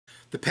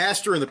The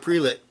Pastor and the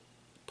Prelate,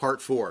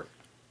 Part 4,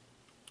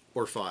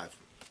 or 5,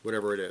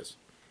 whatever it is.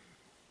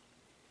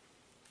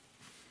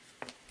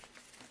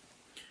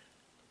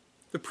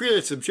 The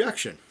Prelate's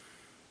objection.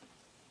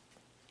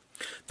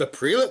 The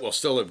Prelate will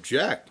still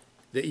object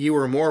that you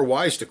are more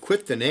wise to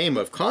quit the name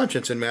of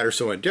conscience in matters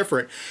so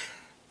indifferent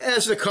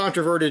as the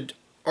controverted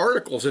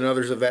articles and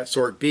others of that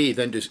sort be,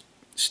 than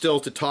still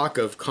to talk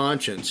of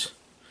conscience,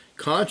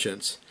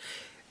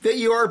 that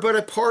you are but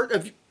a part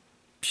of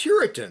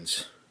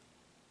Puritans.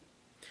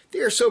 They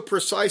are so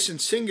precise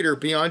and singular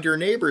beyond your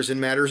neighbors in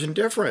matters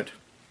indifferent.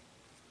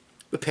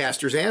 The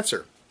pastor's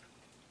answer.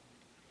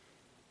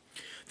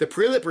 The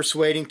prelate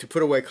persuading to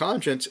put away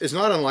conscience is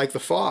not unlike the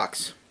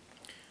fox,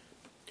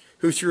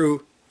 who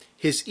through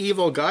his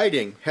evil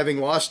guiding, having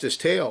lost his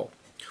tail,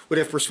 would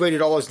have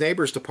persuaded all his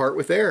neighbors to part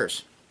with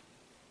theirs.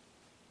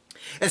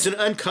 As an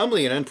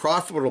uncomely and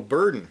unprofitable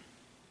burden,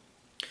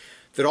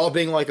 that all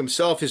being like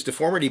himself, his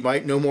deformity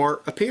might no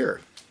more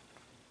appear.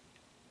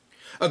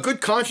 A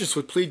good conscience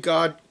would please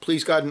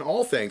God in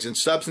all things, in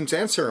substance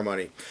and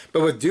ceremony,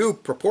 but with due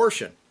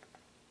proportion.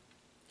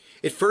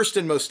 It first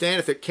and most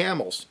standeth at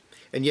camels,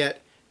 and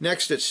yet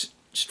next it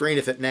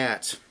straineth at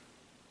gnats.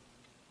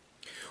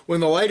 When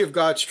the light of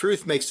God's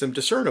truth makes them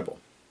discernible.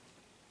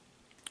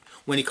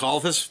 When he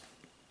calleth us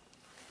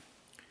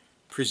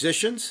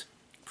precisions,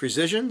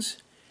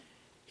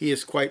 he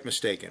is quite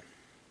mistaken.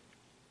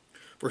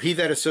 For he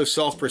that is so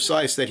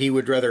self-precise that he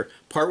would rather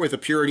part with the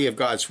purity of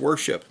God's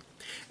worship,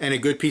 and a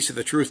good piece of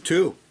the truth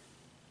too,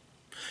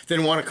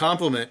 than want a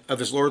compliment of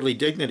his lordly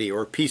dignity,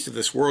 or a piece of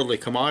this worldly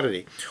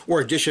commodity,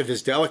 or a dish of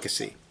his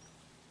delicacy.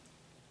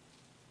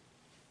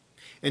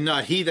 And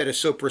not he that is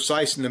so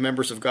precise in the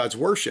members of God's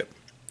worship,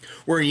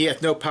 wherein he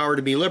hath no power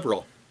to be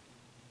liberal,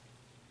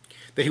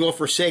 that he will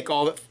forsake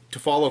all that to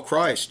follow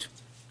Christ.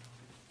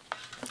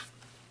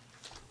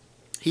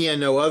 He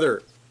and no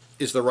other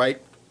is the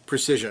right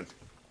precision.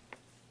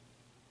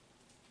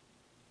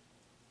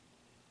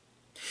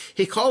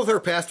 He calleth our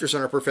pastors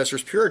and our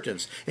professors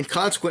Puritans, and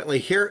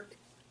consequently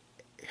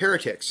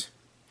heretics.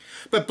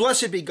 But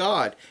blessed be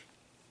God,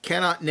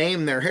 cannot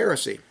name their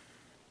heresy.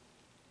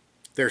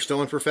 They are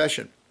still in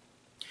profession,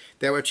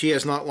 that which he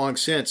has not long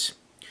since,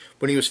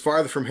 when he was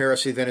farther from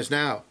heresy than is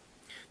now.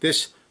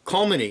 This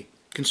calumny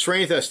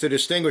constraineth us to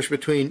distinguish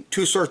between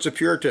two sorts of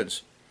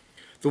Puritans.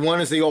 The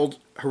one is the old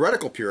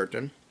heretical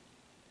Puritan,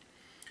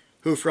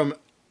 who from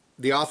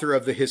the author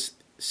of his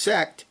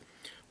sect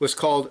was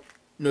called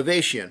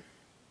Novatian,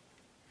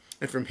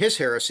 and from his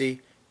heresy,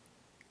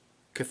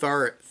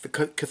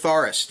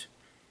 Catharist,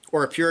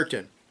 or a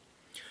Puritan.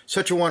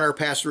 Such a one our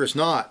pastor is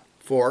not,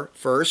 for,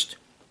 first,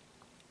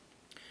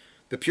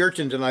 the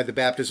Puritan denied the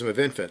baptism of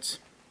infants.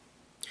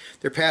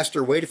 Their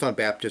pastor waiteth on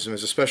baptism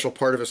as a special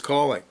part of his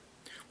calling,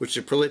 which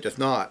the prelate doth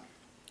not.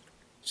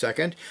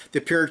 Second,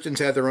 the Puritans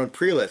had their own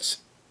prelates,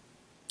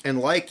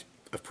 and liked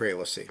of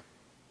prelacy.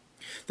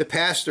 The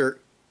pastor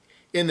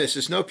in this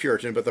is no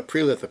Puritan, but the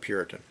prelate the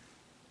Puritan.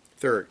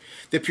 Third,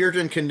 the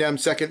Puritan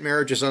condemned second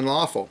marriage as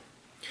unlawful.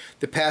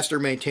 The pastor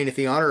maintaineth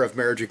the honor of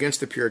marriage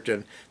against the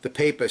Puritan, the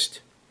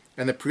papist,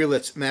 and the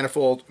prelate's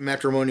manifold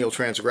matrimonial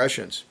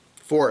transgressions.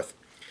 Fourth,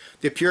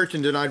 the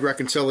Puritan denied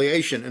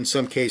reconciliation, in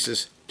some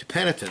cases, to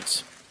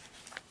penitents.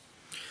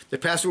 The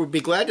pastor would be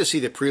glad to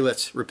see the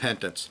prelate's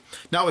repentance,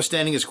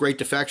 notwithstanding his great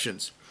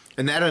defections,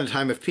 and that in a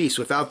time of peace,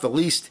 without the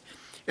least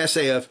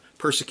essay of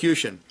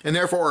persecution, and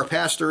therefore our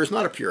pastor is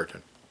not a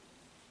Puritan.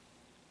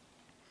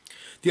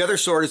 The other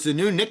sort is the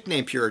new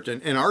nickname Puritan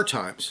in our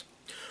times,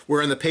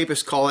 wherein the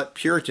papists call it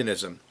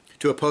Puritanism,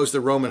 to oppose the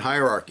Roman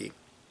hierarchy.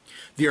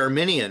 The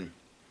Arminian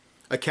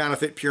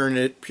accounteth it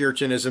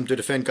Puritanism to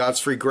defend God's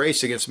free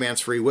grace against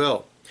man's free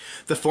will.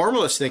 The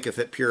formalist thinketh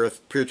it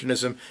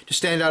Puritanism to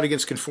stand out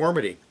against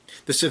conformity.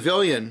 The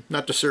civilian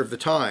not to serve the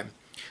time,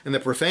 and the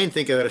profane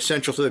thinketh it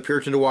essential to the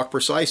Puritan to walk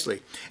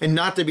precisely, and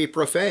not to be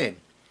profane.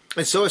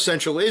 And so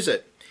essential is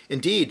it,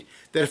 indeed,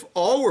 that if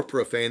all were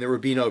profane, there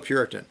would be no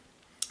Puritan.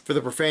 For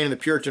the profane and the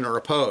Puritan are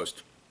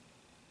opposed.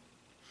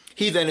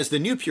 He then is the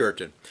new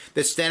Puritan,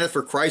 that standeth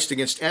for Christ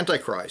against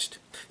Antichrist,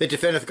 that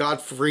defendeth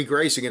God's free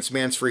grace against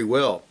man's free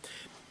will,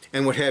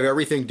 and would have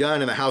everything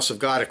done in the house of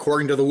God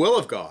according to the will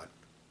of God,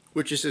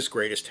 which is his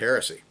greatest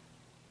heresy.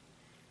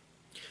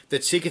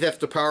 That seeketh after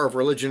the power of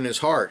religion in his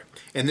heart,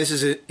 and this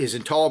is his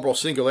intolerable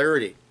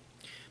singularity,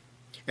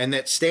 and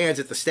that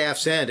stands at the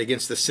staff's end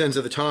against the sins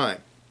of the time,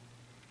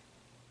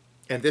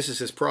 and this is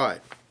his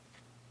pride.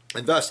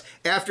 And thus,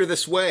 after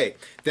this way,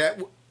 that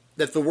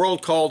the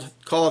world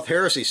calleth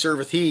heresy,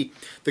 serveth he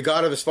the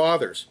God of his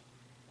fathers,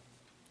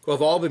 who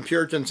have all been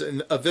Puritans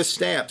of this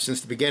stamp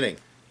since the beginning.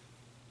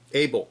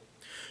 Abel,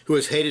 who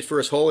was hated for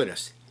his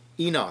holiness.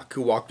 Enoch,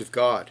 who walked with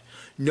God.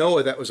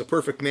 Noah, that was a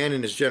perfect man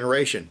in his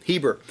generation.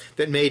 Heber,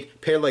 that made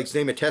Peleg's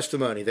name a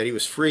testimony, that he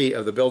was free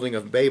of the building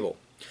of Babel.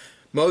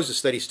 Moses,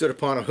 that he stood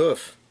upon a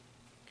hoof.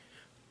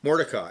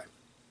 Mordecai,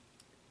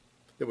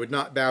 that would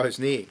not bow his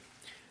knee.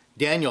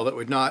 Daniel, that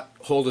would not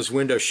hold his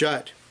window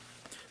shut.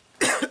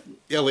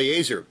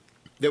 Eleazar,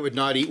 that would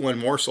not eat one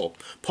morsel.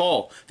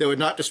 Paul, that would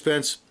not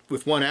dispense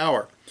with 1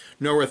 hour,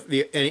 nor with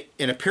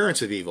an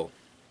appearance of evil.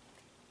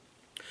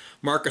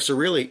 Marcus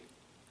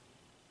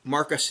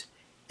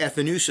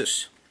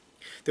Athanasius,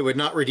 that would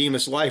not redeem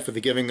his life with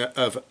the giving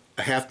of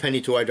a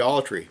halfpenny to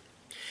idolatry.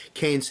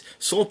 Cain's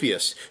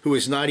Sulpius, who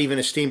was not even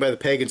esteemed by the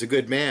pagans a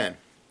good man,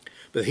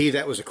 but he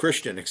that was a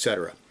Christian,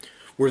 etc.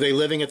 Were they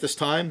living at this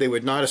time, they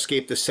would not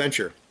escape this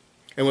censure,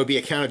 and would be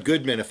accounted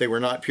good men if they were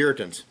not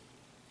Puritans.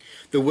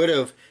 The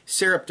widow of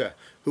Sarepta,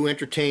 who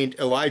entertained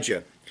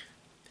Elijah,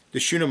 the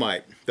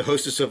Shunammite, the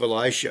hostess of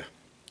Elisha.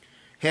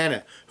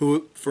 Hannah,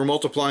 who for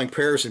multiplying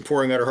prayers and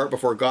pouring out her heart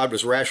before God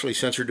was rashly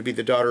censured to be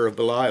the daughter of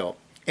Belial.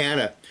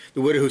 Anna,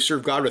 the widow who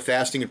served God with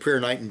fasting and prayer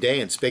night and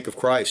day and spake of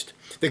Christ.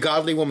 The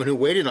godly woman who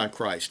waited on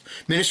Christ,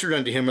 ministered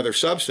unto him of their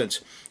substance,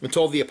 and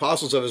told the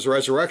apostles of his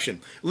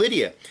resurrection.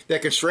 Lydia,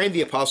 that constrained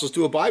the apostles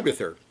to abide with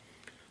her.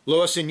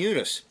 Lois and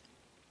Eunice,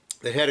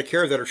 that had a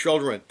care that her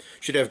children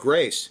should have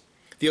grace.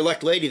 The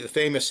elect lady, the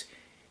famous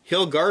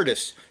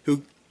Hilgardus,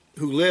 who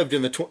lived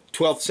in the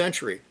 12th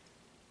century.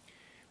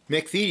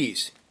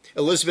 Mechthedes,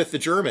 Elizabeth the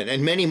German,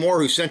 and many more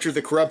who censured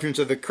the corruptions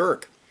of the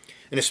Kirk,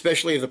 and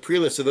especially of the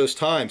prelates of those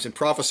times, and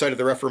prophesied of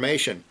the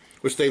Reformation,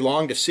 which they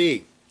longed to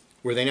see,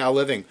 where they now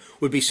living,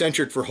 would be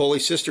censured for holy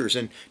sisters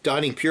and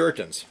dotting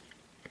Puritans,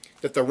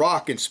 that the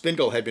rock and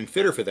spindle had been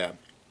fitter for them.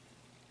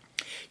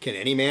 Can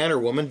any man or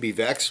woman be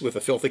vexed with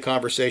the filthy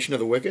conversation of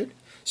the wicked?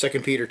 2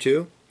 Peter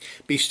 2.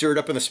 Be stirred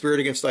up in the spirit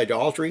against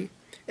idolatry?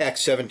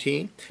 Acts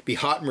 17. Be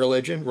hot in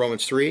religion?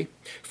 Romans 3.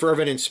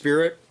 Fervent in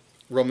spirit?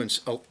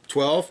 Romans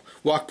 12.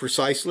 Walk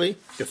precisely?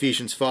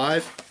 Ephesians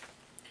 5.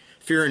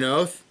 Fear an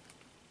oath?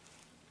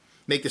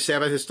 Make the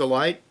Sabbath his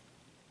delight?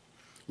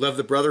 Love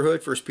the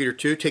brotherhood? 1 Peter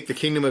 2. Take the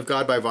kingdom of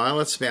God by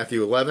violence?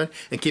 Matthew 11.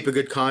 And keep a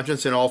good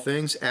conscience in all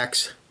things?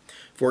 Acts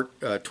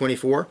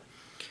 24.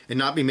 And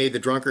not be made the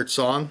drunkard's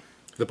song,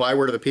 the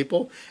byword of the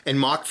people, and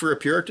mocked for a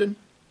Puritan?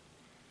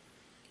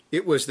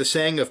 It was the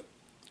saying of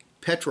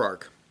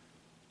Petrarch,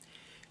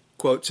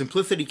 quote,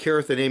 simplicity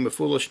careth the name of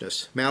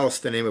foolishness, malice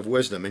the name of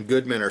wisdom, and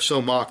good men are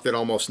so mocked that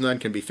almost none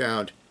can be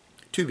found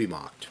to be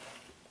mocked.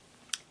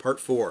 Part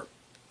 4.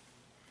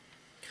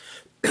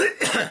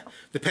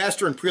 The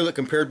pastor and prelate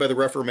compared by the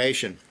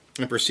Reformation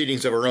and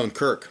proceedings of our own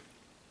Kirk.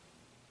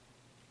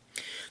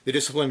 The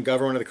discipline and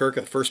government of the Kirk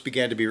at first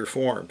began to be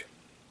reformed,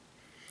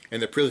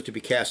 and the prelate to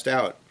be cast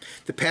out.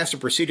 The pastor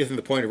proceedeth in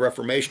the point of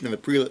reformation, and the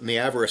prelate in the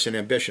avarice and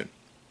ambition.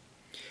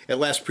 At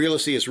last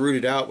prelacy is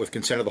rooted out with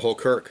consent of the whole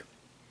Kirk.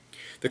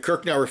 The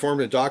Kirk now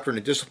reformed in doctrine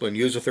and discipline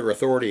useth their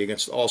authority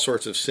against all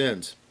sorts of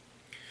sins,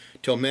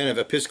 till men of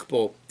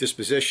episcopal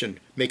disposition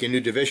make a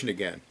new division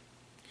again.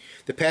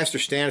 The pastor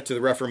standeth to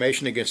the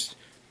Reformation against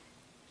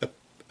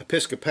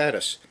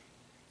episcopatus,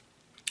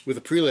 with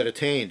the prelate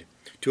attained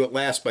to at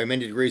last by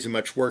many degrees and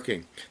much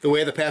working. The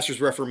way of the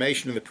pastor's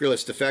reformation and the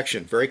prelate's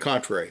defection, very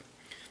contrary.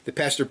 The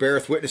pastor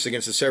beareth witness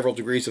against the several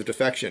degrees of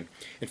defection,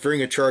 and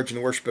fearing a change in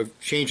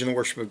the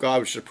worship of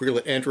God which the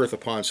prelate entereth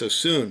upon so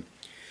soon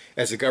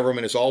as the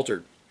government is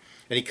altered,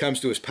 and he comes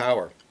to his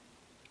power.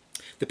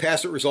 The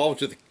pastor resolved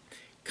to the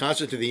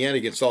constant to the end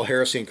against all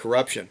heresy and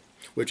corruption,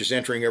 which is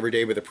entering every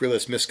day by the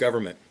prelate's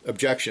misgovernment.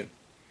 Objection.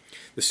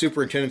 The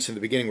superintendents in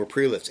the beginning were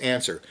prelates.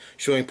 Answer,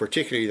 showing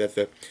particularly that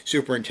the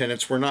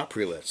superintendents were not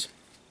prelates.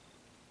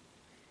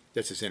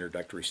 That's his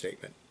introductory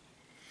statement.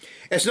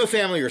 As no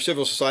family or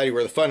civil society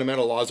where the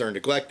fundamental laws are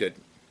neglected,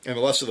 and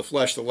the lust of the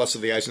flesh, the lust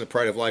of the eyes, and the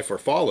pride of life are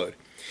followed,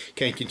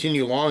 can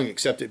continue long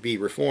except it be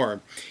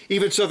reformed,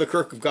 even so the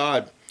Kirk of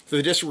God, through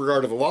the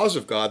disregard of the laws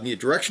of God and the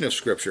direction of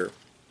Scripture,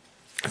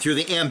 through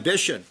the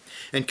ambition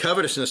and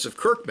covetousness of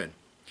Kirkmen,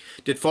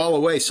 did fall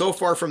away so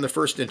far from the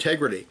first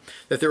integrity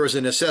that there was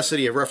a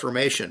necessity of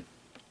reformation,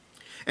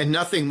 and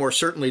nothing more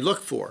certainly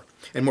looked for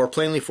and more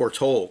plainly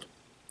foretold,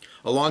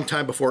 a long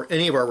time before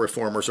any of our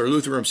reformers or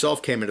Luther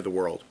himself came into the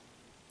world.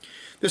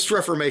 This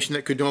reformation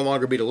that could no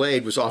longer be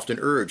delayed was often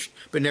urged,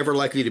 but never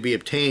likely to be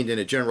obtained in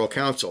a general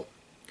council,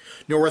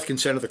 nor with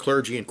consent of the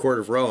clergy and court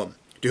of Rome,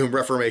 to whom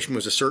reformation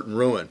was a certain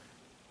ruin.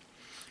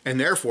 And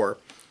therefore,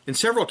 in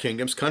several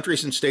kingdoms,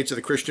 countries, and states of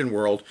the Christian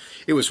world,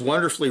 it was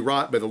wonderfully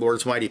wrought by the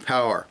Lord's mighty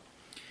power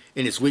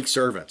in his weak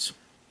servants.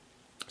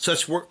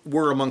 Such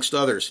were amongst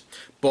others,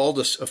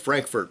 Baldus of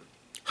Frankfurt,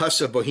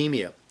 Huss of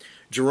Bohemia,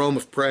 Jerome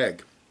of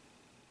Prague,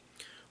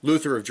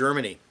 Luther of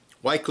Germany,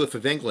 Wycliffe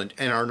of England,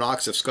 and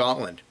Arnox of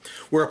Scotland,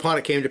 whereupon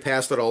it came to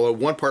pass that although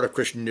one part of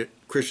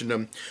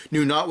Christendom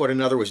knew not what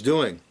another was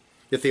doing,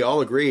 yet they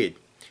all agreed,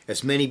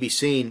 as many be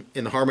seen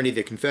in the harmony of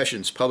the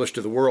confessions published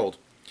to the world,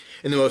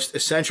 in the most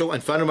essential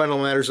and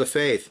fundamental matters of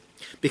faith,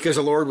 because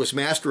the Lord was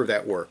master of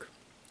that work,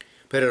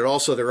 but had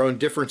also their own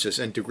differences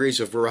and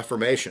degrees of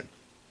reformation.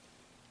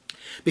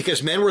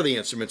 Because men were the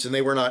instruments, and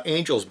they were not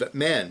angels, but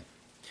men,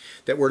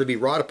 that were to be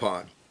wrought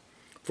upon,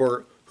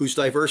 for whose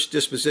diverse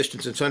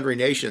dispositions in sundry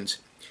nations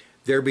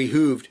there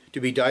behooved to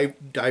be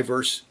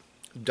divers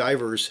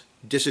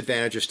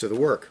disadvantages to the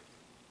work.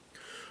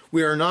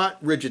 We are not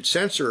rigid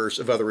censorers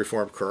of other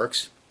Reformed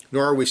Kirks,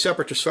 nor are we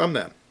separatists from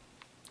them.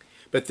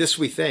 But this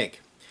we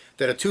think,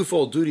 that a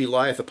twofold duty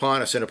lieth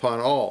upon us and upon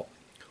all,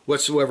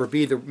 whatsoever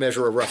be the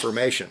measure of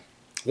reformation.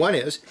 One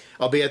is,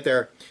 albeit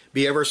there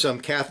be ever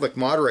some Catholic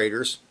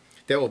moderators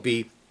that will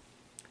be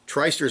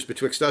trysters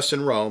betwixt us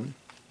and Rome,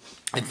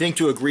 and think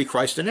to agree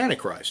Christ and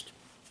Antichrist.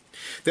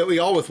 That we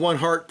all with one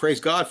heart praise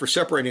God for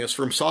separating us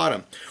from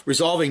Sodom,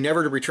 resolving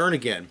never to return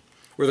again,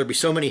 where there be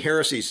so many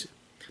heresies,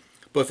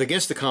 both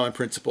against the common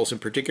principles and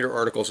particular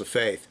articles of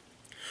faith.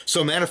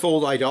 So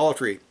manifold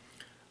idolatry,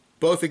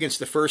 both against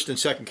the first and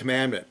second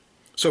commandment.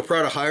 So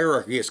proud a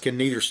hierarchy as can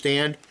neither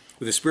stand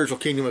with the spiritual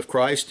kingdom of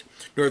Christ,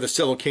 nor the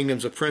civil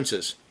kingdoms of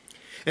princes.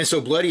 And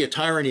so bloody a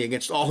tyranny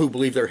against all who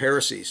believe their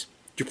heresies,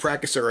 to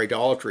practice their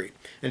idolatry,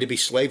 and to be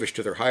slavish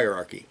to their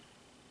hierarchy.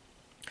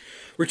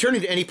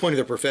 Returning to any point of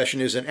their profession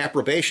is an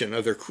approbation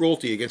of their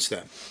cruelty against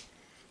them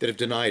that have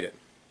denied it.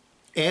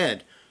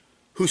 And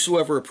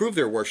whosoever approve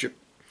their worship,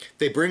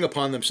 they bring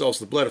upon themselves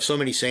the blood of so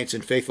many saints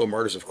and faithful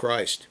martyrs of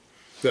Christ,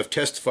 who have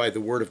testified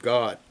the word of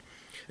God,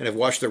 and have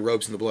washed their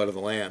robes in the blood of the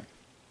Lamb.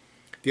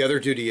 The other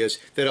duty is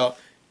that,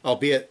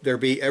 albeit there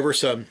be ever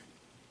some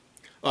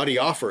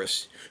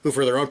adiaphorists, who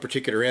for their own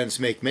particular ends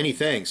make many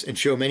things, and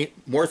show many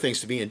more things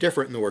to be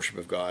indifferent in the worship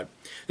of God,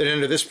 that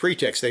under this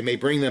pretext they may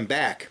bring them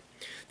back,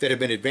 that have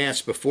been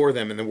advanced before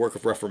them in the work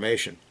of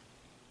reformation.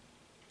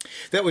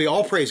 That we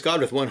all praise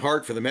God with one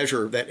heart for the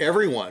measure that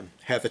everyone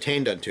hath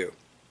attained unto.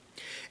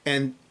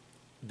 And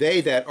they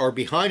that are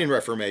behind in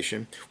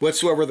reformation,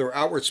 whatsoever their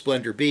outward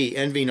splendor be,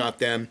 envy not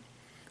them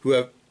who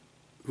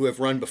have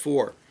run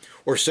before,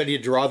 or study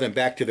to draw them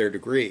back to their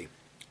degree,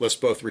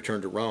 lest both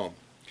return to Rome,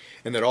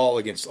 and that all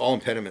against all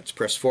impediments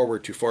press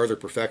forward to farther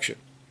perfection.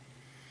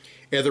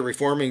 Either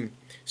reforming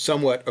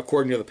somewhat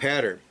according to the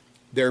pattern,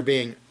 there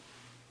being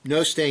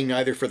no staying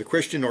neither for the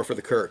Christian nor for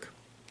the Kirk.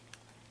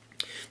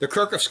 The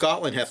Kirk of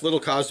Scotland hath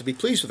little cause to be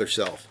pleased with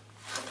herself,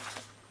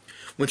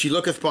 when she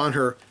looketh upon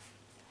her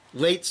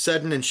late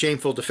sudden and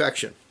shameful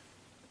defection,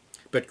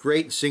 but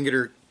great and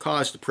singular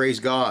cause to praise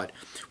God,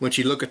 when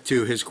she looketh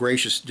to his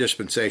gracious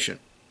dispensation.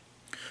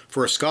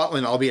 For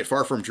Scotland, albeit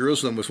far from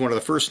Jerusalem, was one of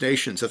the first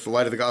nations that the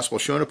light of the gospel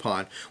shone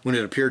upon when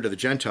it appeared to the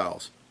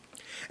Gentiles,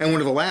 and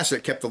one of the last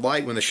that kept the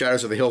light when the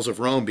shadows of the hills of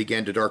Rome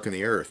began to darken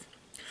the earth.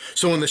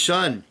 So when the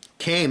sun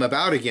came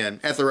about again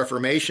at the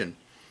Reformation,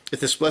 if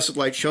this blessed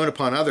light shone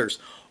upon others,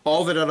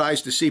 all that had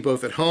eyes to see,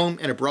 both at home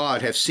and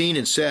abroad, have seen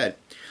and said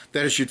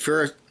that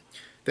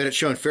it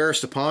shone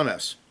fairest upon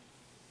us.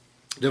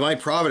 Divine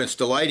providence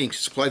delighting to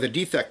supply the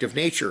defect of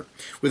nature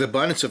with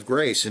abundance of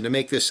grace, and to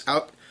make this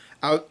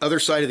other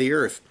side of the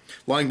earth,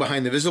 lying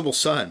behind the visible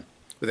sun,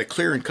 with the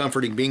clear and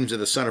comforting beams of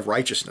the Sun of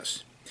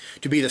Righteousness,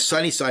 to be the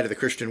sunny side of the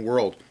Christian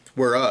world,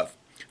 whereof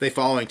these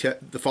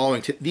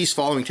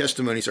following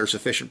testimonies are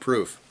sufficient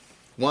proof.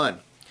 1.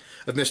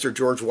 Of Mr.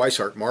 George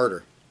Weishart,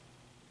 martyr.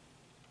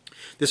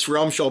 This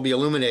realm shall be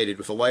illuminated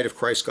with the light of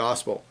Christ's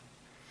gospel,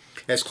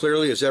 as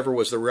clearly as ever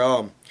was the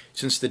realm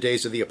since the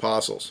days of the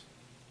apostles.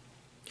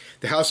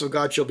 The house of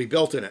God shall be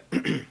built in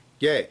it.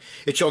 Yea,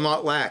 it shall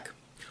not lack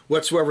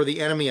whatsoever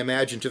the enemy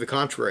imagined to the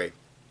contrary.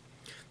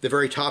 The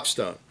very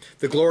topstone,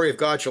 the glory of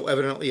God shall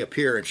evidently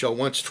appear, and shall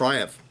once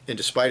triumph in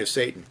despite of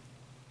Satan.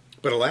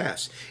 But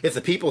alas, if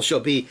the people shall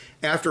be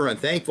after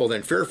unthankful,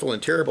 then fearful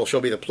and terrible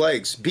shall be the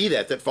plagues, be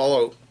that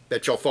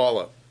shall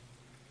follow.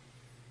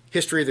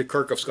 History of the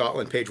Kirk of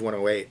Scotland, page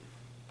 108.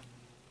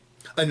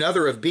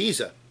 Another of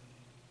Beza.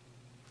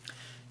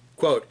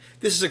 Quote,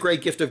 this is a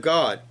great gift of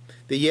God,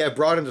 that ye have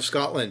brought into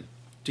Scotland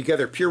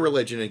together pure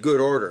religion and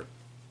good order,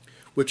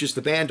 which is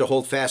the band to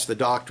hold fast the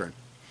doctrine.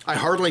 I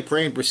heartily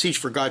pray and beseech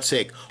for God's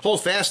sake,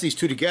 hold fast these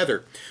two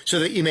together, so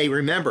that you may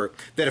remember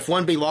that if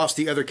one be lost,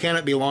 the other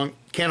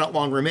cannot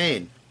long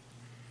remain.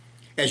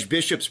 As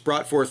bishops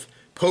brought forth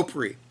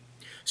popery,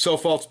 so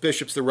false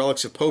bishops, the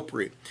relics of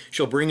popery,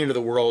 shall bring into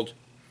the world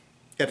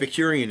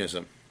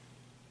Epicureanism.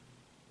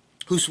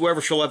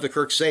 Whosoever shall have the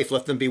Kirk safe,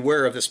 let them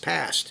beware of this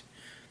pest.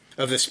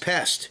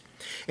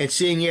 And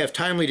seeing ye have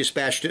timely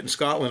dispatched it in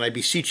Scotland, I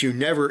beseech you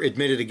never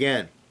admit it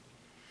again,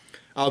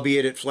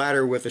 albeit it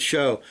flatter with the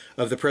show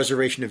of the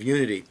preservation of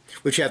unity,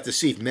 which hath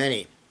deceived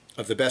many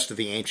of the best of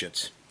the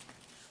ancients.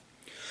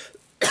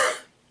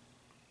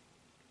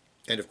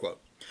 End of quote.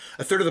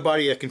 A third of the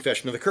body of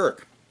Confession of the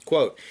Kirk.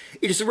 Quote,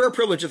 it is the rare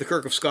privilege of the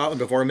Kirk of Scotland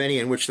before many,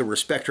 in which the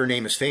respect her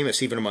name is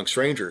famous even among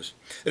strangers,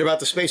 that about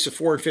the space of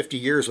 54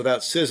 years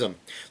without schism,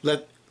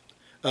 let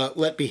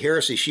be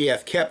heresy, she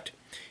hath kept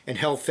and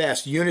held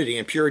fast unity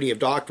and purity of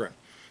doctrine.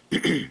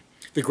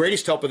 The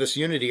greatest help of this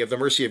unity of the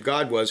mercy of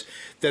God was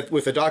that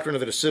with the doctrine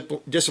of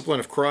the discipline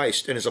of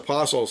Christ and his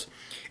apostles,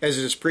 as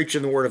it is preached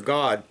in the word of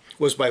God,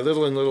 was by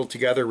little and little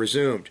together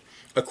resumed,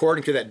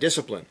 according to that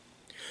discipline.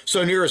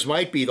 So near as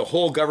might be, the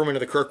whole government of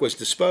the Kirk was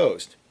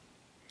disposed.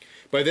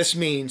 By this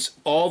means,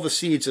 all the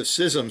seeds of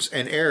schisms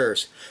and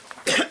errors,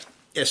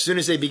 as soon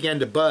as they began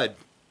to bud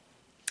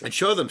and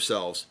show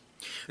themselves,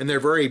 and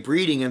their very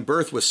breeding and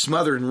birth was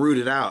smothered and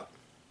rooted out.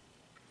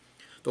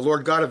 The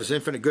Lord God of his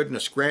infinite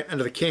goodness grant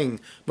unto the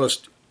King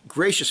most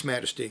gracious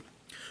majesty,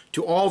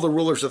 to all the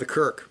rulers of the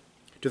Kirk,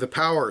 to the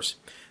powers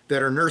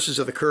that are nurses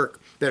of the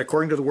Kirk, that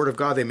according to the word of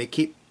God they may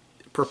keep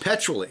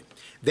perpetually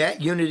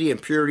that unity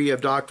and purity of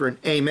doctrine.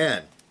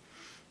 Amen.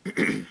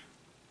 End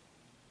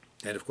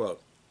of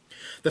quote.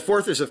 The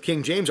fourth is of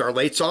King James, our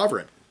late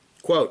sovereign.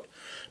 Quote,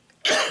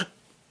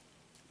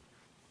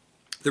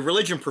 the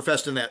religion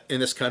professed in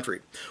this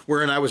country,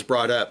 wherein I was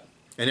brought up,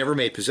 and ever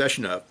made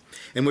possession of,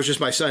 and which is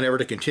my son ever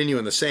to continue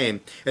in the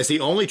same, as the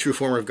only true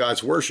form of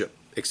God's worship,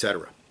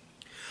 etc.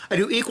 I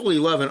do equally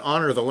love and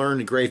honor the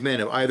learned and grave men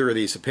of either of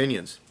these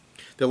opinions,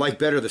 that like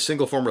better the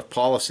single form of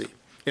policy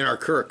in our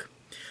kirk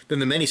than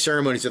the many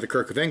ceremonies of the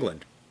Kirk of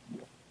England.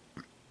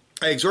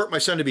 I exhort my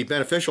son to be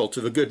beneficial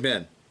to the good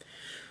men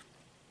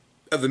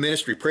of the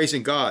ministry,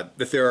 praising God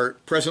that there are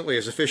presently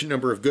a sufficient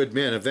number of good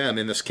men of them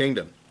in this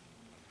kingdom.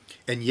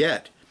 And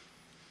yet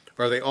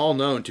are they all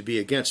known to be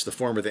against the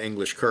form of the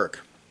English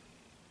kirk.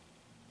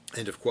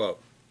 End of quote.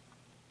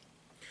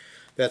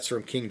 That's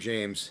from King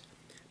James,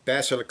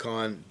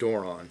 Basilicon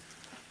Doron.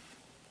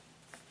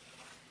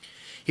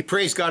 He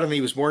praised God and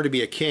he was born to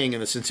be a king in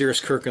the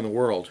sincerest kirk in the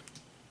world,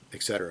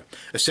 etc.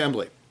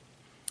 Assembly,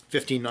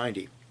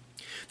 1590.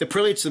 The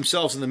prelates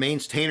themselves and the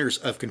maintainers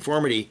of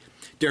conformity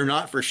dare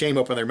not for shame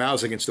open their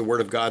mouths against the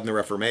word of God in the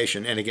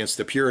Reformation and against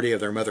the purity of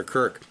their mother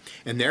kirk,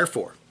 and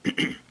therefore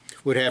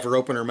would have her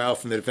open her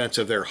mouth in the defense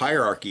of their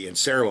hierarchy and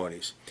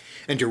ceremonies,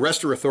 and to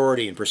wrest her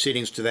authority in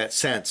proceedings to that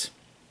sense.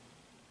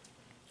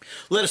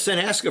 Let us then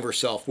ask of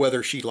herself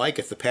whether she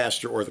liketh the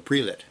pastor or the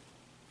prelate.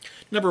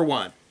 Number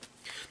 1.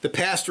 The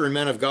pastor and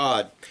men of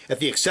God, at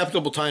the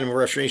acceptable time of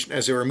Restoration,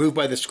 as they were moved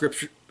by the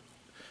Scripture,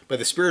 by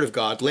the Spirit of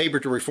God,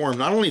 labored to reform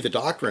not only the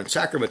doctrine,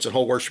 sacraments, and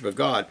whole worship of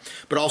God,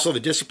 but also the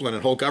discipline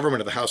and whole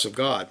government of the house of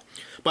God,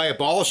 by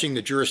abolishing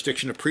the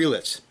jurisdiction of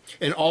prelates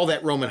and all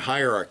that Roman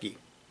hierarchy,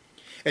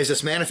 as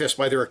is manifest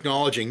by their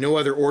acknowledging no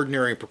other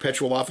ordinary and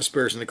perpetual office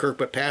bearers in the kirk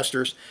but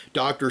pastors,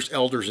 doctors,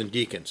 elders, and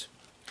deacons.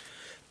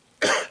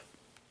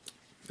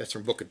 That's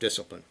from Book of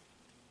Discipline.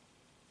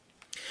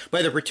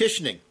 By their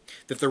petitioning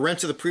that the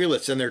rents of the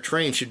prelates and their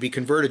train should be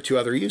converted to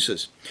other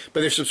uses,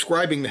 by their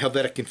subscribing the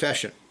Helvetic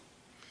Confession,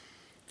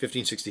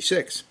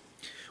 1566,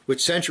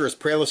 which censureth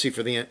prelacy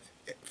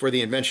for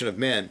the invention of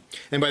men,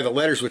 and by the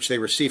letters which they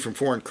received from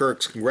foreign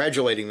kirks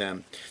congratulating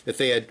them that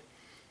they had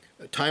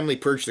timely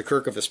purged the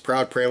kirk of this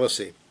proud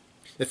prelacy,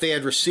 that they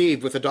had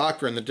received with the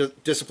doctrine the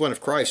discipline of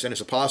Christ and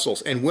his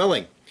apostles, and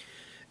willing,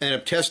 and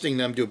attesting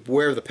them to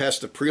beware the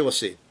pest of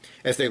prelacy,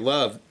 as they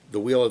loved the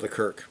weal of the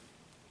kirk.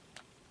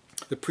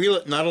 The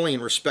prelate, not only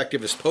in respect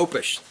of his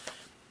popish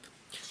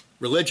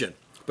religion,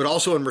 but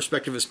also in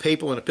respect of his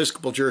papal and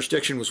episcopal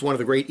jurisdiction, was one of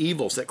the great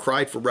evils that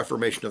cried for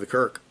reformation of the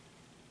kirk.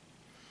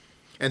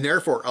 And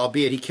therefore,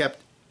 albeit he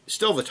kept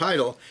still the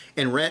title,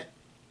 and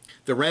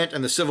the rent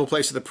and the civil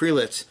place of the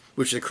prelates,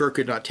 which the kirk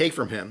could not take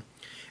from him,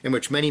 and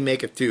which many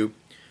maketh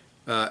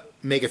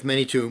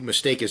many to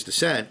mistake his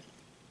descent,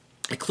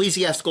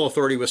 ecclesiastical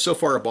authority was so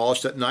far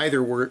abolished that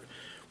neither were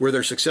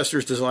their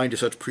successors designed to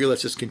such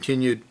prelates as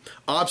continued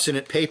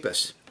obstinate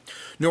papists,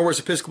 nor was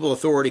episcopal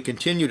authority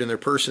continued in their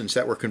persons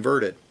that were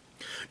converted,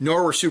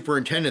 nor were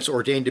superintendents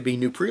ordained to be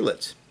new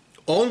prelates.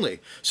 Only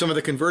some of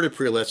the converted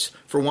prelates,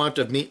 for want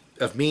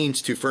of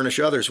means to furnish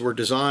others, were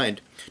designed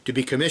to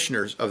be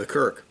commissioners of the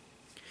kirk,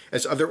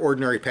 as other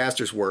ordinary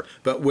pastors were,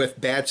 but with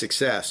bad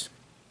success,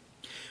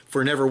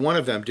 for never one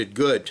of them did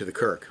good to the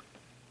kirk.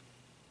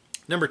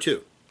 Number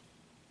 2.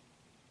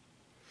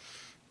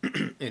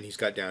 And he's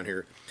got down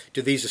here,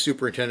 to these the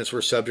superintendents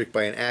were subject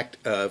by an act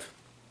of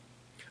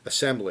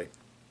assembly,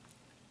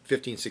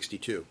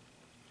 1562.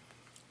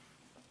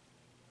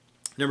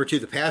 Number 2,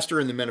 the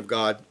pastor and the men of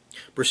God,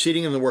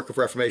 proceeding in the work of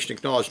Reformation,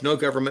 acknowledged no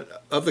government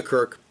of the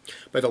kirk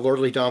by the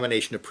lordly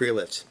domination of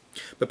prelates,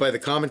 but by the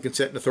common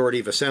consent and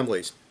authority of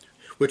assemblies,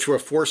 which were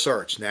of 4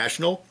 sorts: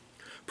 national,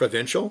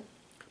 provincial,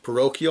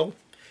 parochial,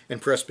 and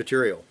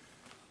presbyterial.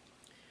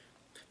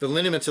 The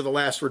lineaments of the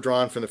last were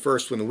drawn from the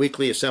first, when the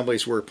weekly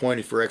assemblies were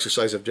appointed for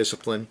exercise of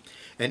discipline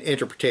and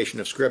interpretation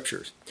of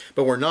scriptures,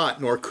 but were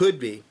not, nor could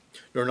be,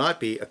 nor not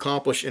be,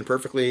 accomplished and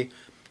perfectly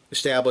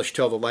established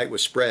till the light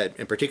was spread,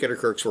 and particular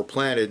kirks were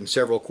planted in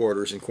several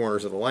quarters and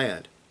corners of the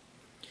land,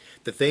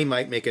 that they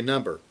might make a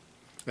number,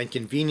 and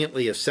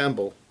conveniently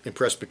assemble in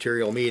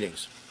presbyterial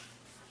meetings.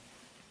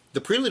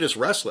 The prelate is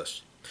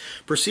restless,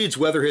 proceeds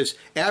whether his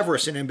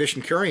avarice and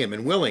ambition carry him,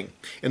 and willing,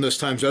 in those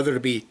times, either to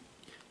be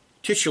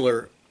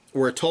titular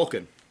or a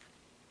tolken,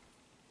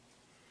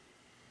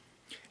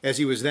 as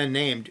he was then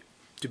named,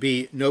 to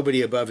be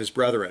nobody above his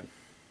brethren.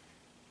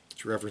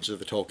 It's a reference to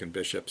the Tolkien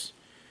bishops.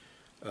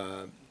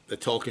 The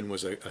Tolkien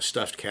was a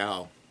stuffed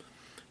cow,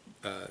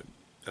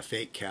 a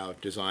fake cow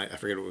designed, I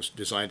forget what it was,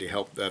 designed to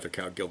help the other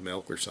cow give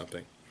milk or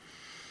something.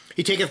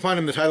 He taketh upon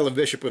him the title of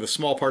bishop with a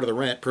small part of the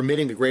rent,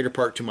 permitting the greater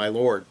part to my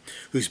lord,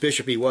 whose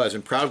bishop he was,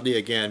 and proudly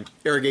again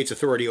arrogates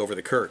authority over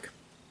the kirk.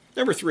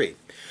 Number 3,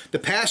 the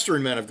pastor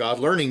and men of God,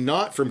 learning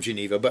not from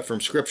Geneva, but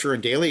from Scripture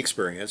and daily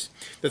experience,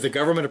 that the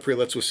government of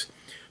prelates was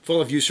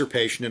full of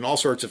usurpation and all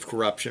sorts of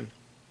corruption,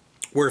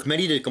 whereof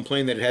many did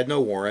complain that it had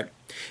no warrant,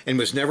 and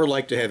was never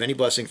like to have any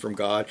blessing from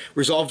God,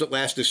 resolved at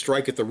last to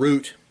strike at the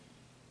root.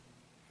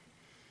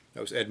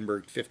 That was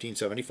Edinburgh,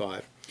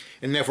 1575.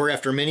 And therefore,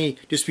 after many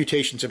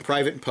disputations in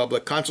private and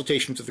public,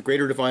 consultations with the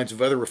greater divines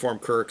of other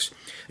reformed kirks,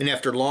 and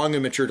after long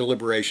and mature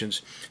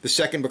deliberations, the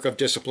second book of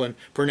discipline,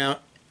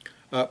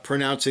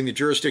 pronouncing the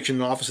jurisdiction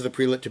and office of the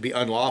prelate to be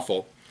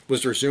unlawful,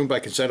 was resumed by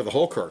consent of the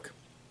whole kirk.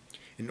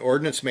 An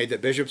ordinance made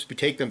that bishops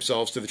betake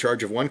themselves to the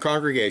charge of one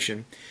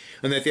congregation,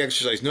 and that they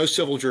exercise no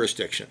civil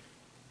jurisdiction.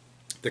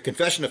 The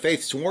confession of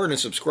faith sworn and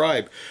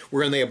subscribed,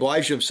 wherein they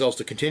obliged themselves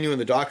to continue in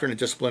the doctrine and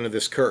discipline of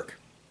this kirk.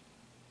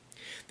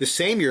 The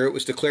same year it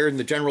was declared in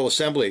the General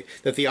Assembly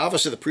that the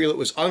office of the prelate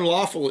was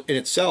unlawful in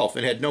itself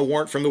and had no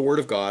warrant from the word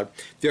of God,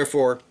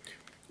 therefore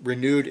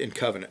renewed in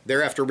covenant.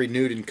 Thereafter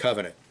renewed in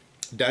covenant.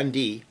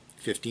 Dundee,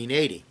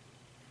 1580,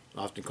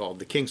 often called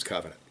the King's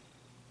Covenant.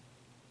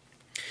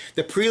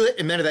 The prelate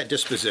and men of that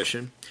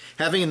disposition,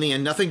 having in the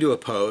end nothing to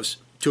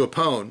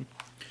oppone,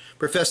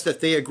 professed that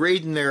they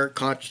agreed in their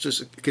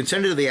consciences,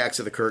 consented to the acts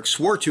of the kirk,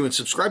 swore to and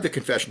subscribed the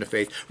confession of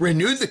faith,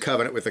 renewed the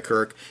covenant with the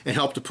kirk, and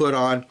helped to put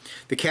on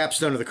the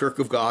capstone of the kirk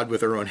of God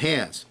with their own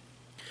hands.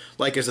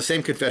 Likewise, the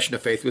same confession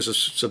of faith was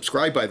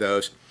subscribed by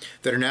those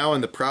that are now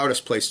in the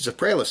proudest places of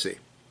prelacy,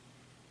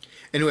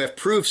 and who have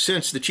proved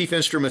since the chief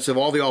instruments of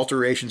all the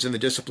alterations in the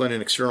discipline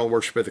and external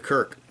worship of the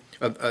kirk,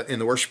 in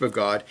the worship of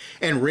God,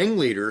 and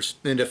ringleaders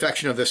in the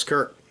affection of this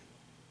kirk.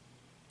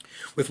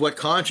 With what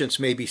conscience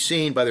may be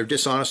seen by their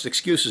dishonest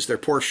excuses, their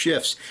poor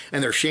shifts,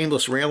 and their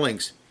shameless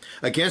railings,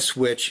 against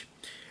which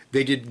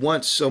they did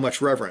once so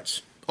much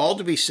reverence, all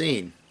to be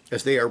seen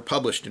as they are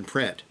published in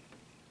print.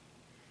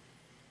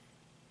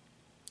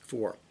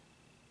 4.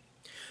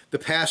 The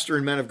pastor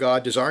and men of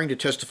God, desiring to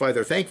testify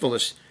their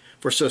thankfulness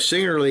for so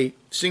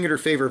singular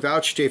favor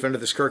vouchsafed unto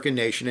this kirk and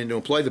nation, and to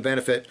employ the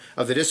benefit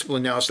of the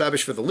discipline now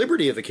established for the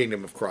liberty of the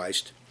kingdom of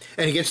Christ,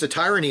 and against the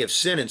tyranny of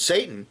sin and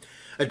Satan,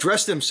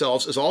 addressed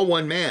themselves as all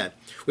one man,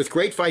 with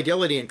great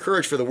fidelity and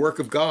courage for the work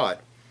of God,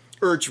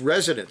 urged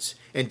residence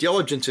and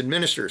diligence in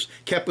ministers,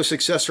 kept with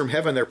success from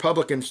heaven their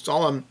public and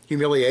solemn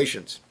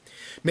humiliations,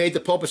 made the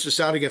pulpits to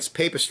sound against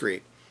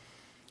papistry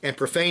and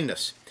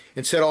profaneness,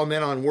 and set all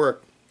men on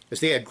work, as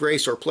they had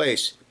grace or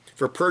place,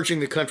 for purging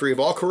the country of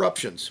all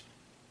corruptions,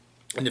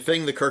 and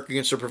defending the kirk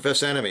against their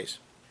professed enemies,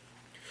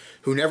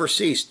 who never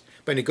ceased,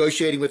 by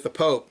negotiating with the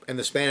Pope and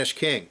the Spanish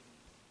king,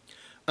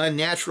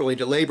 unnaturally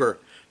to labor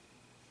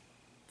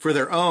for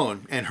their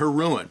own and her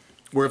ruin,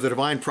 whereof the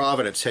divine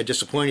providence had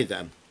disappointed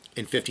them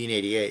in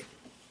 1588.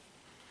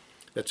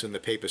 That's when the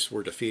papists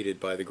were defeated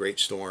by the great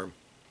storm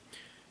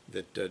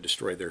that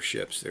destroyed their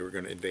ships. They were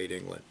going to invade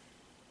England.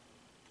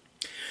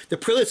 The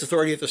prelate's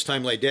authority at this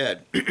time lay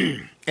dead,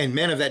 and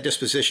men of that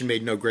disposition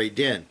made no great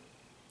din.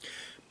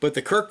 But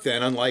the kirk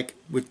then, unlike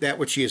with that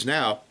which she is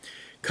now,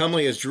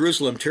 comely as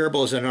Jerusalem,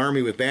 terrible as an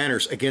army with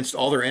banners, against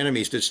all their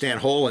enemies did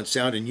stand whole and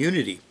sound in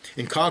unity,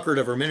 and conquered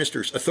of her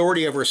ministers,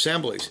 authority over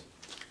assemblies,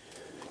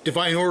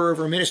 divine order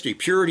over ministry,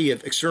 purity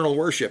of external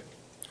worship,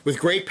 with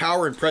great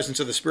power and presence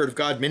of the Spirit of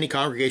God, many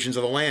congregations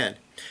of the land,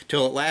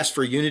 till at last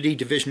for unity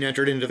division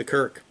entered into the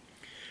kirk.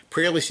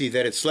 Prelacy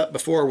that had slept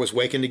before was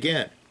wakened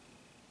again.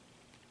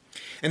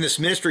 And this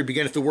ministry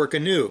beginneth to work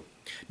anew,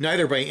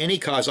 neither by any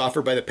cause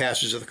offered by the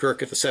pastors of the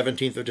kirk at the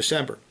 17th of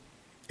December,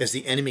 as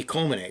the enemy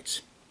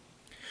culminates.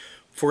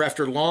 For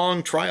after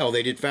long trial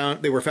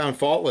they were found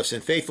faultless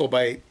and faithful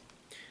by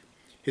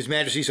His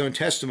Majesty's own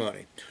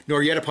testimony,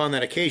 nor yet upon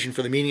that occasion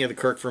for the meaning of the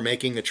kirk for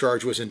making the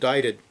charge was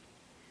indicted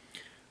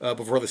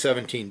before the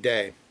 17th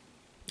day.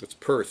 That's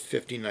Perth,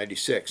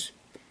 1596.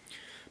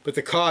 But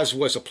the cause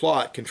was a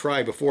plot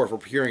contrived before for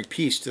procuring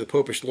peace to the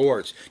popish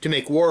lords, to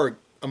make war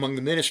among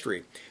the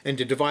ministry, and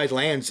to divide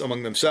lands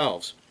among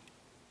themselves.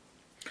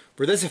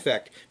 For this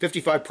effect,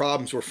 55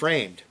 problems were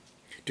framed,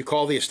 to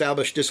call the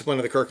established discipline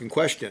of the kirk in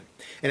question,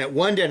 and at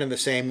one end and the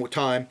same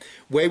time,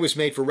 way was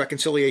made for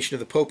reconciliation of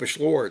the popish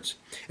lords,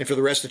 and for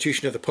the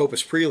restitution of the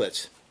popish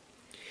prelates.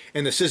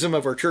 And the schism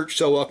of our church,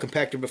 so well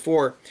compacted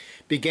before,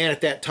 began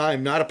at that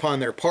time not upon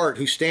their part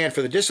who stand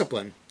for the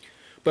discipline,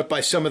 but by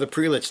some of the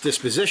prelates'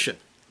 disposition,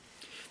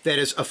 that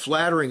is, of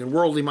flattering and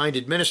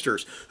worldly-minded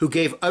ministers, who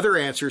gave other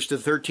answers to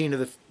the 13 of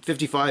the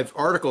 55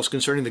 articles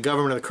concerning the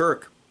government of the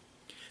kirk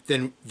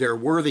than their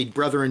worthy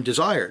brethren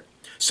desired.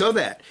 So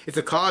that, if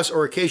the cause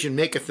or occasion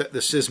maketh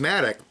the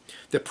schismatic,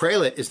 the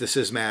prelate is the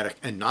schismatic,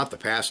 and not the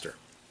pastor.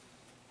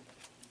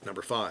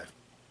 Number 5.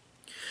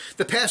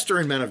 The pastor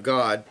and men of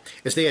God,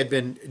 as they had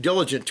been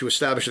diligent to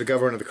establish the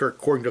government of the kirk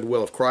according to the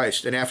will of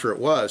Christ, and after it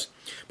was,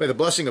 by the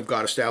blessing of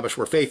God established,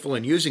 were faithful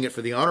in using it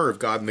for the honor of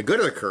God and the good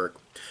of the kirk,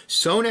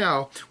 so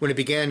now, when it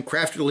began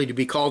craftily to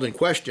be called in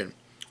question,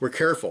 were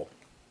careful,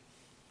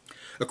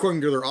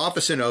 according to their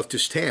office and oath, to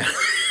stand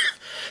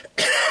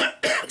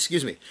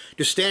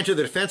to stand to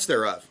the defense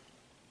thereof,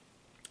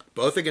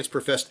 both against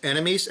professed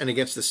enemies and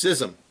against the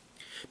schism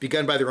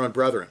begun by their own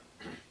brethren.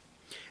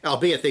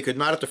 Albeit they could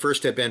not at the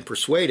first have been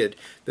persuaded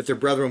that their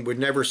brethren would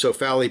never so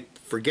foully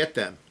forget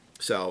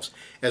themselves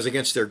as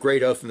against their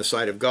great oath in the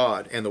sight of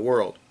God and the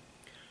world,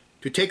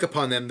 to take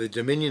upon them the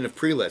dominion of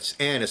prelates,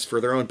 and as for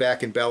their own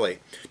back and belly,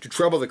 to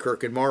trouble the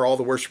kirk and mar all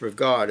the worship of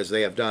God as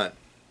they have done.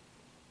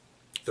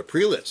 The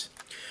prelates,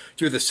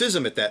 through the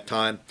schism at that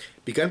time,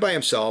 begun by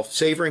himself,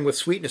 savouring with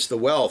sweetness the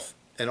wealth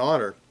and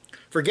honour,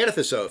 forgetteth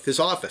his oath, his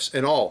office,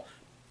 and all,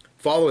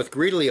 followeth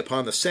greedily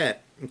upon the scent,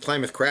 and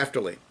climbeth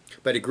craftily,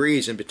 by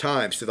degrees and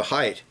betimes, to the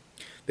height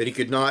that he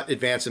could not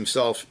advance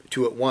himself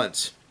to at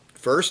once.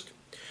 First,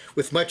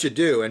 with much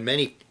ado and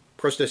many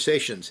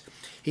protestations,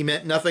 he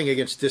meant nothing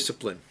against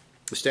discipline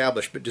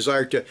established, but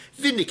desired to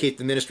vindicate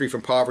the ministry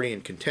from poverty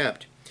and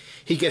contempt.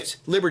 He gets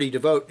liberty to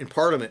vote in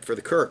Parliament for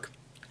the Kirk,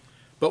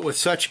 but with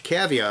such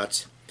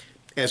caveats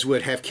as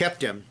would have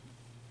kept him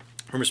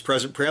from his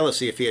present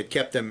prelacy if he had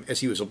kept them as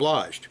he was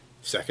obliged.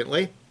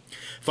 Secondly,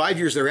 5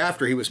 years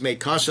thereafter he was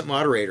made constant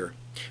moderator,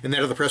 and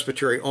that of the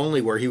presbytery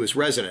only where he was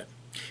resident,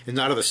 and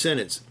not of the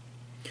synods,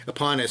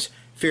 upon his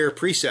fair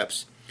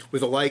precepts,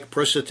 with the like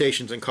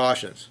protestations and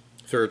cautions.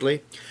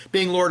 Thirdly,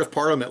 being Lord of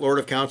Parliament, Lord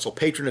of Council,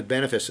 patron of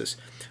benefices,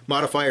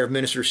 modifier of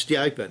ministers'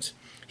 stipends,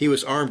 he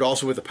was armed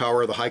also with the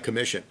power of the High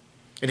Commission,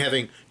 and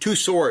having 2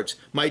 swords,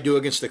 might do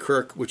against the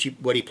Kirk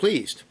what he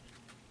pleased.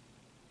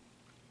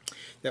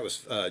 That was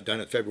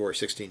done in February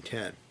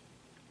 1610.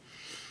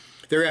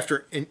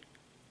 Thereafter,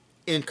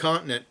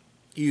 incontinent,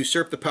 he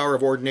usurped the power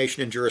of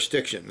ordination and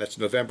jurisdiction. That's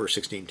November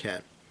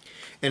 1610.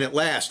 And at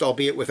last,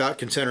 albeit without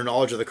consent or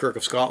knowledge of the Kirk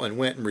of Scotland,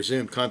 went and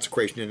resumed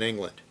consecration in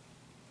England.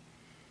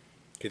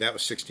 Okay, that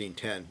was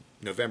 1610,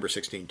 November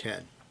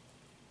 1610.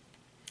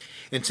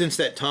 And since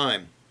that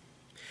time,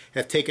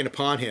 hath taken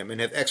upon him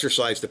and hath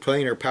exercised the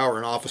plenar power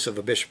and office of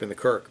a bishop in the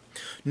Kirk,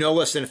 no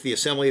less than if the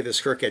assembly of this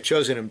Kirk had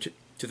chosen him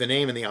to the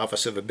name and the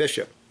office of a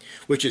bishop,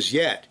 which as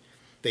yet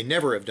they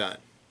never have done.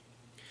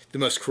 The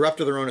most corrupt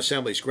of their own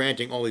assemblies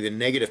granting only the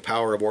negative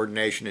power of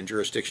ordination and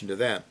jurisdiction to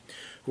them,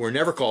 who were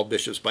never called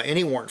bishops by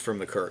any warrant from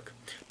the Kirk,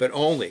 but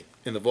only,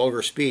 in the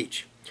vulgar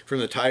speech, from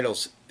the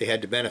titles they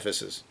had to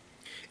benefices,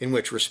 in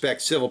which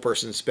respect civil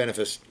persons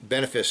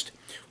beneficed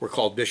were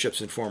called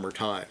bishops in former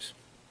times.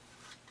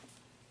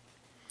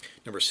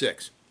 Number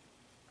 6.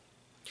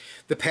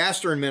 The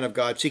pastor and men of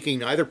God, seeking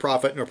neither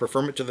profit nor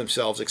preferment to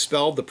themselves,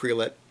 expelled the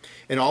prelate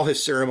and all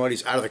his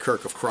ceremonies out of the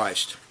Kirk of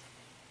Christ,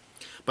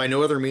 by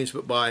no other means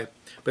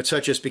but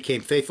such as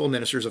became faithful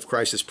ministers of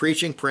Christ, as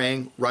preaching,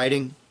 praying,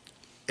 writing,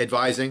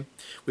 advising,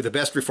 with the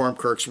best reformed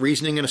Kirks,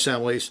 reasoning in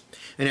assemblies,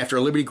 and after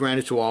a liberty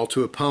granted to all,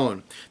 to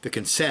oppone the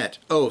consent,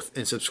 oath,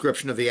 and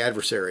subscription of the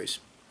adversaries.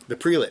 The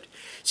prelate,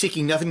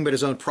 seeking nothing but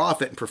his own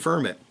profit and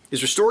preferment,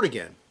 is restored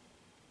again.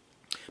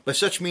 By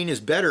such means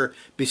is better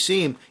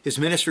beseem his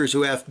ministers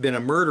who have been a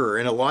murderer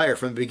and a liar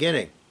from the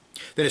beginning,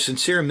 than as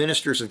sincere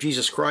ministers of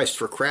Jesus Christ,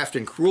 for craft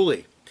and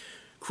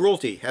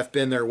cruelty hath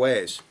been their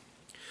ways.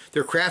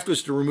 Their craft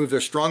was to remove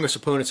their strongest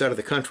opponents out of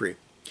the country,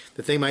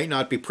 that they might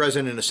not be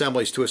present in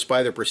assemblies to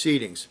espy their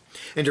proceedings,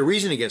 and to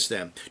reason against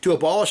them, to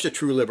abolish the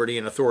true liberty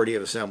and authority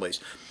of assemblies,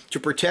 to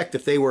protest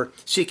that they were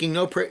seeking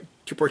no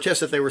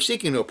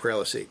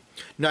prelacy,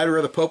 neither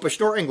of the popish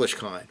nor English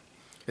kind,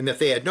 and that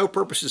they had no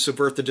purpose to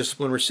subvert the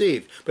discipline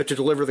received, but to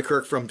deliver the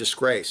Kirk from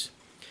disgrace,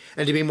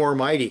 and to be more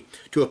mighty,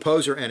 to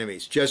oppose their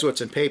enemies,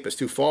 Jesuits and Papists,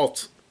 who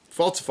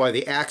falsify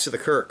the acts of the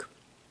Kirk,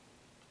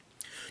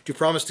 to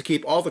promise to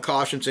keep all the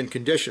cautions and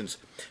conditions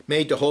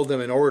made to hold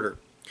them in order,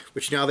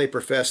 which now they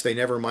profess they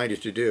never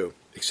minded to do,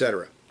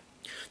 etc.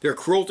 Their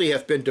cruelty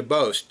hath been to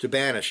boast, to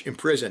banish,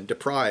 imprison,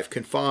 deprive,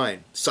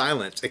 confine,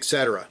 silence,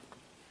 etc.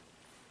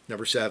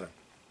 Number 7.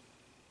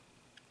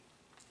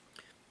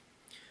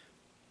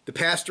 The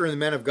pastor and the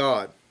men of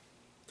God,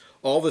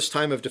 all this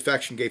time of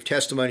defection, gave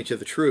testimony to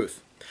the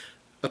truth,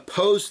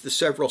 opposed the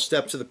several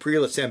steps of the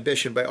prelate's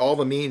ambition by all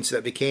the means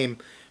that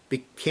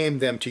became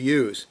them to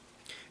use,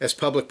 as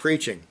public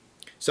preaching,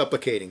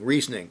 supplicating,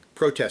 reasoning,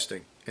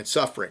 protesting, and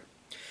suffering.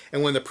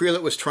 And when the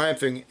prelate was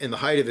triumphing in the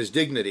height of his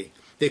dignity,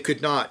 they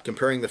could not,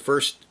 comparing the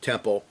first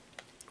temple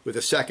with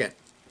the second,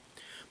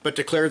 but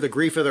declare the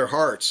grief of their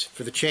hearts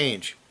for the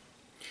change,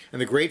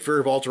 and the great fear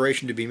of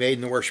alteration to be made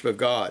in the worship of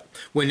God,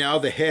 when now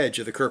the hedge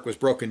of the Kirk was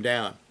broken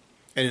down,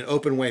 and an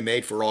open way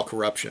made for all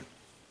corruption.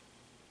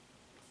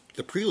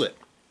 The prelate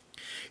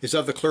is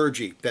of the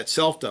clergy that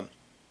seldom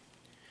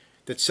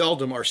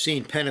are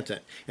seen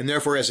penitent, and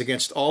therefore, as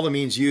against all the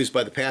means used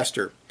by the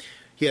pastor,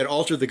 he had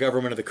altered the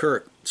government of the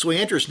Kirk. So he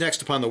enters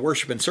next upon the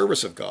worship and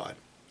service of God,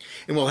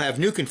 and will have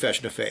new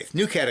confession of faith,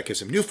 new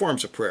catechism, new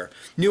forms of prayer,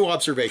 new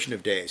observation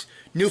of days,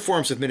 new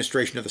forms of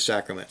ministration of the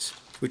sacraments,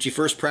 which he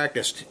first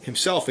practiced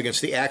himself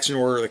against the acts and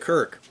order of the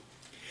Kirk,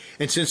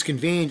 and since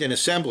convened an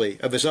assembly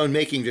of his own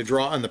making to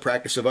draw on the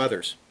practice of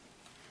others.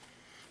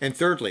 And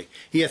thirdly,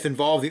 he hath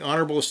involved the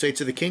honorable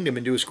estates of the kingdom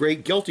into his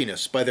great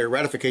guiltiness by their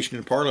ratification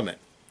in Parliament,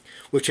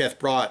 which hath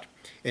brought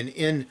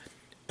an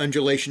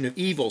undulation of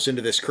evils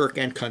into this Kirk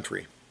and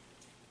country.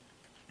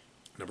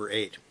 Number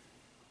 8.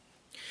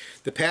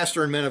 The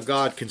pastor and men of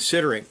God,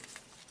 considering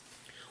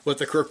what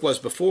the Kirk was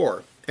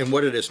before and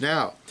what it is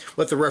now,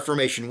 what the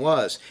Reformation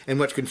was and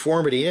what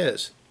conformity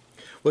is,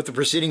 what the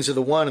proceedings of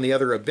the one and the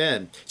other have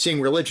been,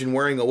 seeing religion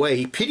wearing away,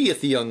 he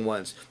pitieth the young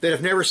ones that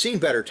have never seen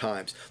better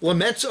times,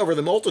 laments over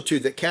the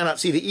multitude that cannot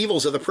see the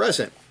evils of the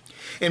present,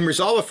 and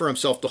resolveth for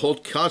himself to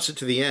hold constant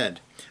to the end,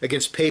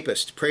 against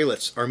Papists,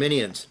 Prelates,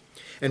 Arminians,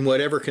 and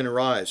whatever can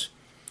arise,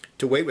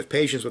 to wait with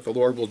patience what the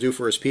Lord will do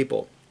for his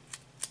people.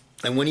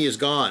 And when he is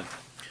gone,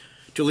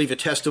 to leave a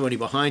testimony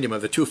behind him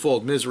of the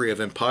twofold misery of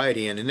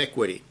impiety and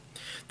iniquity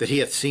that he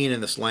hath seen in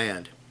this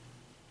land.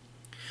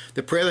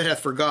 The prelate hath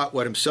forgot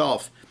what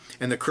himself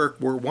and the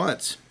kirk were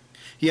once.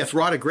 He hath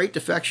wrought a great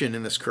defection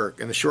in this kirk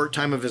in the short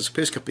time of his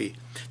episcopacy,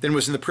 than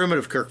was in the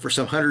primitive kirk for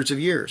some hundreds of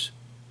years,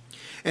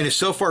 and is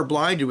so far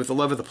blinded with the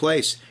love of the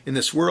place in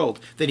this world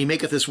that he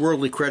maketh this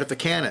worldly credit the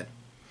canon,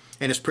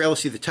 and his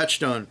prelacy the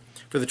touchstone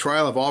for the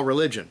trial of all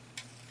religion.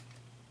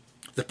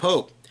 The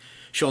Pope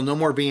shall no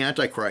more be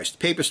Antichrist.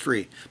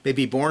 Papistry may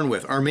be borne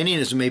with.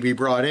 Arminianism may be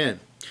brought in,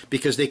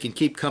 because they can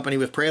keep company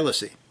with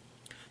prelacy.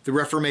 The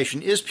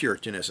Reformation is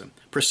Puritanism,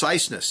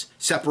 preciseness,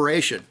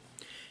 separation,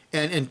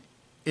 and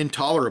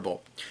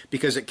intolerable,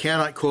 because it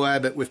cannot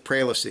cohabit with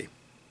prelacy.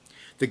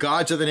 The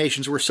gods of the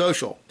nations were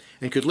social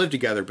and could live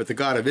together, but the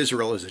God of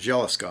Israel is a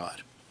jealous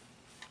God.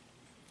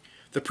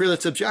 The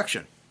prelate's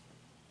objection.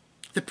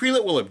 The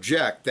prelate will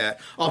object that,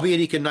 albeit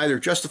he can neither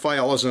justify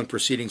all his own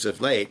proceedings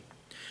of late,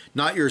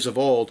 not yours of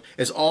old,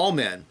 as all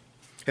men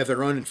have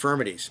their own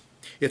infirmities,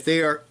 if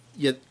they are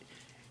yet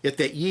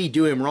that ye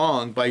do him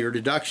wrong by your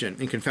deduction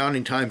in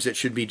confounding times that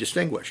should be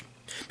distinguished.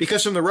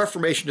 Because from the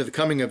Reformation to the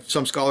coming of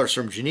some scholars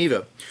from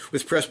Geneva,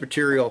 with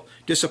presbyterial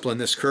discipline,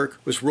 this kirk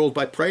was ruled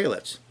by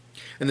prelates,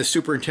 and the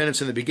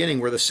superintendents in the beginning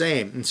were the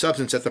same in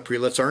substance that the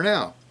prelates are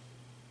now.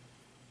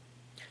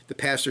 The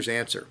pastor's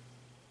answer.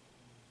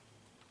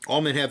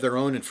 All men have their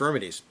own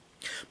infirmities,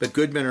 but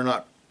good men are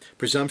not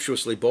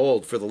presumptuously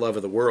bold for the love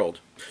of the world,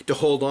 to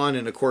hold on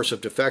in a course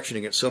of defection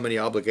against so many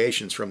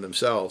obligations from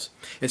themselves,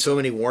 and so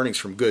many warnings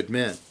from good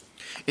men.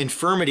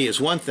 Infirmity is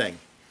one thing,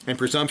 and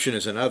presumption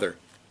is another.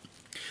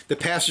 The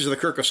pastors of the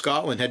Kirk of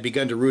Scotland had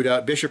begun to root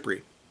out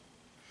bishopry,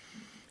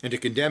 and to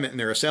condemn it in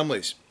their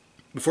assemblies,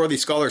 before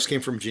these scholars came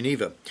from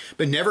Geneva,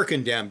 but never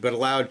condemned, but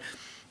allowed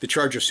the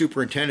charge of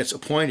superintendents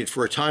appointed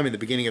for a time in the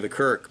beginning of the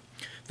kirk,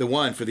 the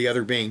one for the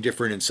other being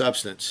different in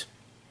substance.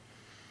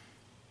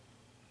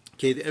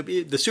 Okay,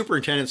 the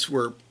superintendents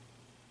were,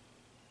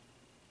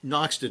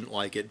 Knox didn't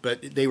like it,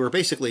 but they were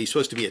basically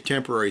supposed to be a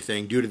temporary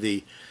thing due to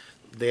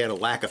they had a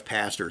lack of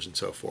pastors and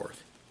so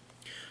forth.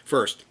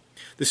 First,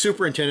 the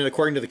superintendent,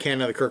 according to the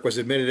canon of the kirk, was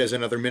admitted as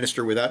another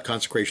minister without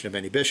consecration of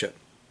any bishop.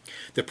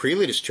 The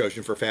prelate is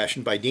chosen for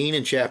fashion by dean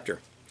and chapter,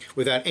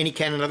 without any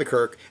canon of the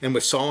kirk, and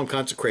with solemn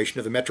consecration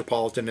of the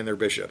metropolitan and their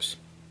bishops.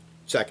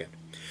 Second,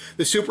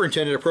 the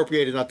superintendent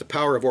appropriated not the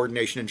power of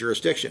ordination and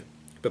jurisdiction,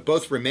 but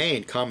both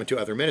remained common to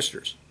other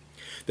ministers.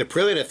 The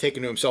prelate hath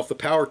taken to himself the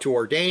power to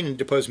ordain and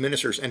depose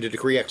ministers and to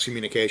decree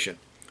excommunication.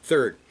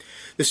 Third,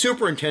 the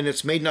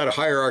superintendents made not a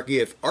hierarchy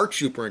of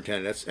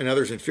arch-superintendents and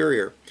others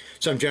inferior,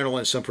 some general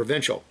and some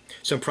provincial,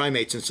 some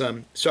primates and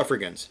some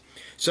suffragans,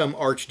 some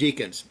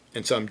archdeacons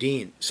and some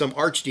deans, some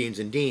archdeans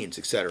and deans,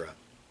 etc.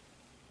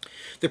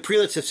 The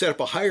prelates have set up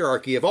a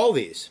hierarchy of all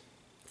these.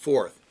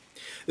 Fourth,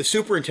 the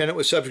superintendent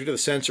was subject to the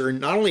censor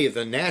not only of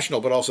the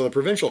national but also the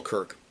provincial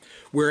kirk,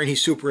 wherein he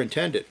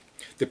superintended.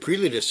 The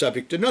prelate is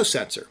subject to no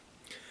censor,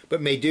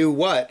 but may do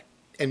what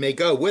and may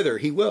go whither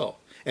he will,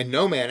 and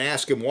no man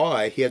ask him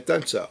why he hath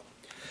done so.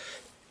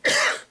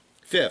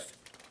 Fifth,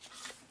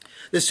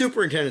 the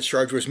superintendent's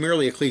charge was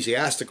merely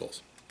ecclesiastical,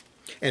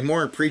 and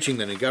more in preaching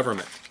than in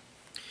government.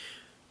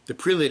 The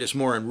prelate is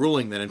more in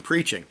ruling than in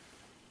preaching,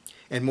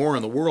 and more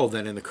in the world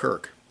than in the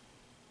kirk.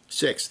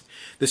 Sixth,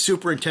 the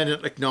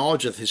superintendent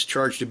acknowledgeth his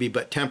charge to be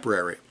but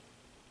temporary,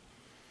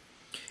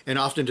 and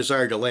often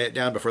desired to lay it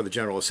down before the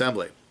General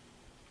Assembly.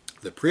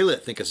 The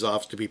prelate thinketh his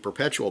office to be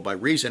perpetual by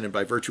reason and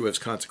by virtue of his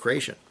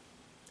consecration.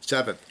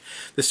 Seventh,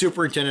 the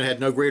superintendent had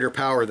no greater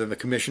power than the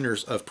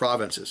commissioners of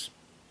provinces,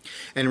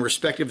 and in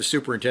respect of the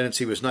superintendents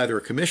he was neither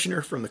a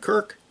commissioner from the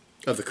kirk,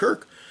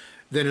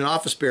 than an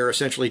office bearer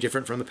essentially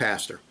different from the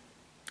pastor.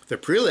 The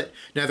prelate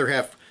neither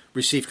hath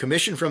received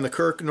commission from the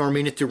kirk, nor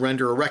meaneth to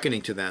render a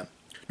reckoning to them,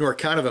 nor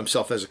account of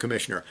himself as a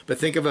commissioner, but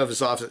think of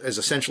his office as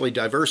essentially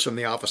diverse from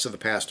the office of the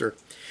pastor,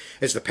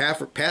 as the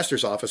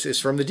pastor's office is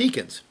from the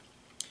deacons.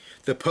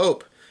 The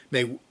pope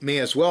may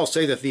as well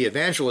say that the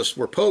evangelists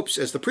were popes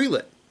as the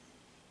prelate.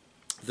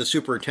 The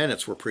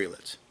superintendents were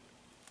prelates.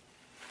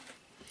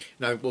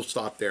 Now we'll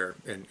stop there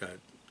and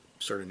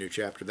start a new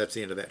chapter. That's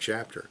the end of that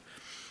chapter.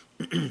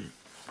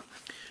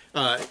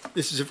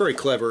 This is a very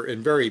clever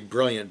and very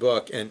brilliant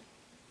book, and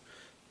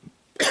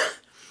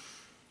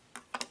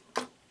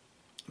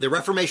the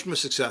Reformation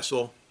was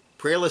successful,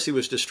 prelacy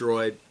was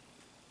destroyed,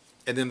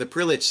 and then the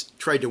prelates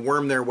tried to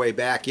worm their way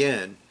back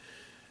in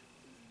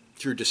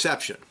through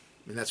deception.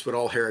 And that's what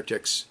all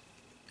heretics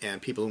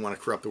and people who want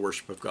to corrupt the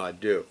worship of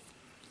God do.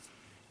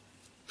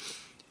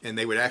 And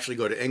they would actually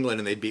go to England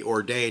and they'd be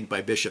ordained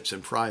by bishops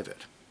in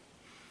private.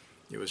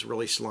 It was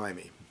really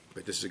slimy,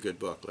 but this is a good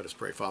book. Let us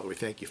pray. Father, we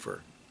thank you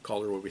for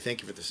Calderwood. We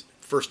thank you for this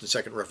first and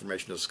second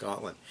Reformation of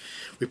Scotland.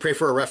 We pray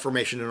for a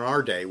Reformation in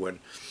our day when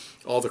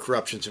all the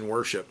corruptions in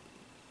worship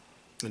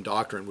and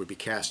doctrine would be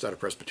cast out of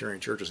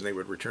Presbyterian churches and they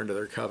would return to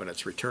their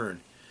covenants,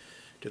 return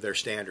to their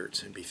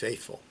standards and be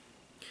faithful,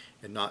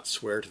 and not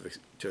swear to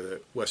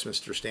the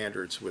Westminster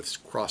standards with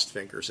crossed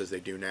fingers as they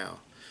do now.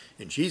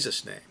 In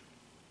Jesus' name,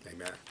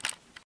 amen.